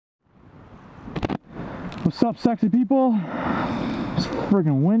What's up, sexy people? It's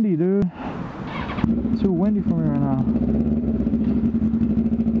freaking windy, dude. It's too windy for me right now.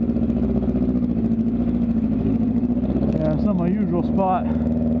 Yeah, it's not my usual spot.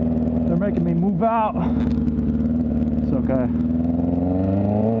 They're making me move out. It's okay.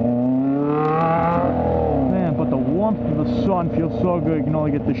 Man, but the warmth of the sun feels so good. You can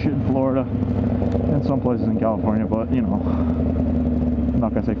only get this shit in Florida and some places in California, but you know, I'm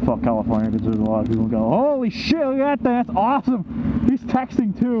not gonna say fuck California because there's a lot of people who go, holy shit, look at that, that's awesome. He's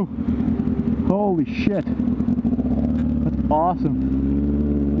texting too. Holy shit. That's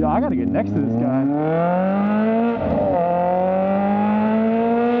awesome. Yo, I gotta get next to this guy.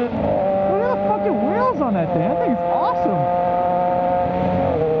 Look at the fucking wheels on that thing. That thing is awesome.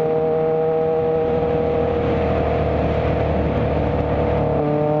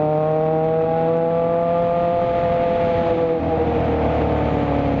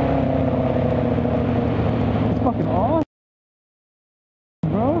 Fucking awesome,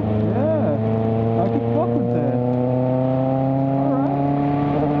 bro. Yeah, I can fuck with that. Alright.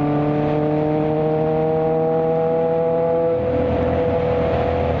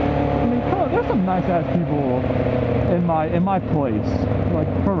 I mean, come on, there's some nice ass people in my place. Like,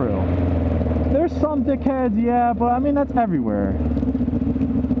 for real. There's some dickheads, yeah, but I mean that's everywhere.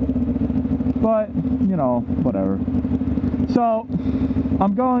 But, you know, whatever. So,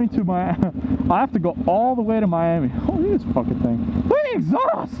 I'm going to my... I have to go all the way to Miami. Holy, this fucking thing. Look at the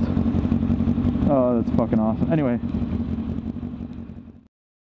exhaust! Oh, that's fucking awesome. Anyway,